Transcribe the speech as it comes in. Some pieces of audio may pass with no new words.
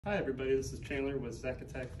Hi everybody, this is Chandler with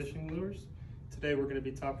Zacatak Fishing Lures. Today we're going to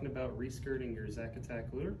be talking about reskirting your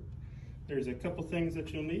Zacatak lure. There's a couple things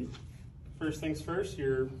that you'll need. First things first,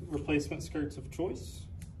 your replacement skirts of choice.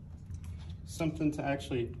 Something to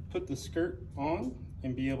actually put the skirt on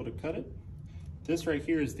and be able to cut it. This right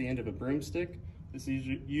here is the end of a broomstick. This is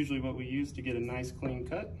usually what we use to get a nice clean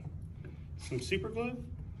cut. Some super glue,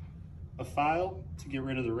 a file to get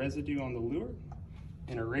rid of the residue on the lure,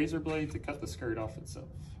 and a razor blade to cut the skirt off itself.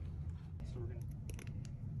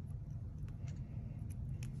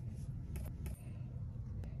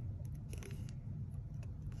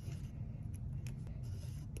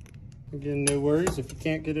 Again, no worries, if you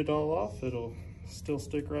can't get it all off, it'll still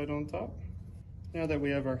stick right on top. Now that we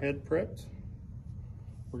have our head prepped,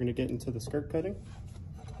 we're going to get into the skirt cutting.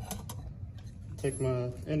 Take my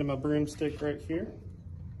end of my broomstick right here,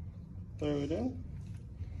 throw it in.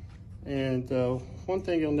 And one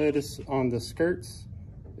thing you'll notice on the skirts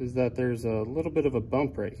is that there's a little bit of a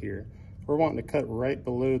bump right here. We're wanting to cut right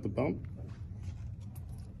below the bump.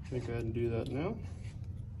 I'm going to go ahead and do that now.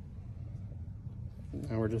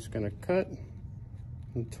 Now we're just going to cut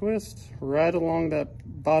and twist right along that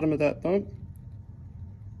bottom of that bump.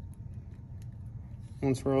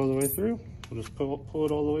 Once we're all the way through, we'll just pull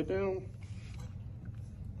it all the way down.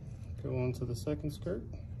 Go on to the second skirt.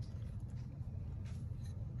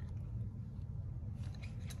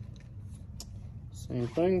 Same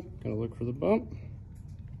thing, gonna look for the bump.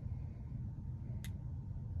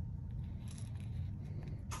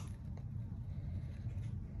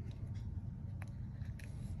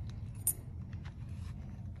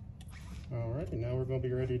 Alrighty, now we're gonna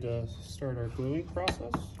be ready to start our gluing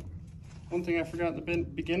process. One thing I forgot at the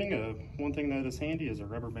beginning, one thing that is handy is a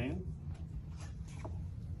rubber band.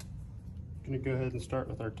 Gonna go ahead and start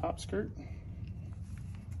with our top skirt.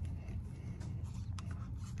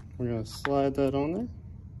 We're going to slide that on there.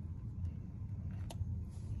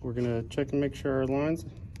 We're going to check and make sure our lines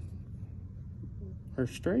are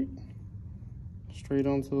straight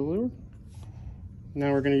onto the lure.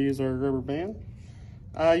 Now we're going to use our rubber band.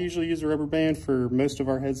 I usually use a rubber band for most of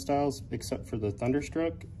our head styles except for the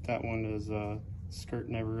Thunderstruck. That one is skirt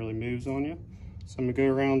never really moves on you. So I'm going to go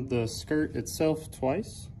around the skirt itself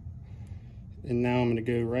twice. And now I'm going to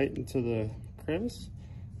go right into the crevice.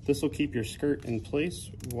 This will keep your skirt in place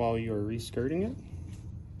while you are reskirting it.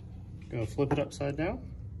 I'm going to flip it upside down.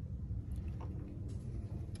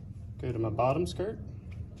 Go to my bottom skirt.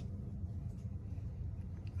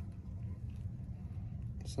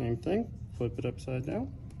 Same thing, flip it upside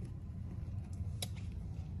down.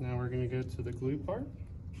 Now we're going to go to the glue part.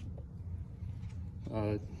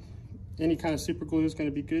 Any kind of super glue is going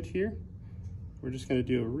to be good here. We're just going to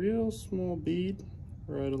do a real small bead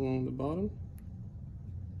right along the bottom.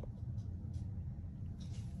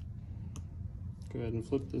 Go ahead and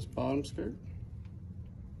flip this bottom skirt.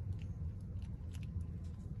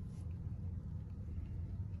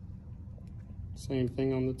 Same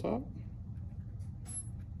thing on the top.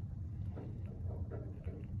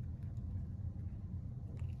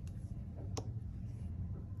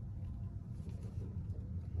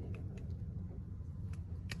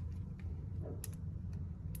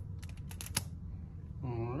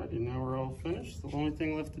 Alrighty, now we're all finished. The only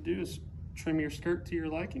thing left to do is trim your skirt to your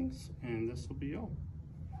likings, and this will be all.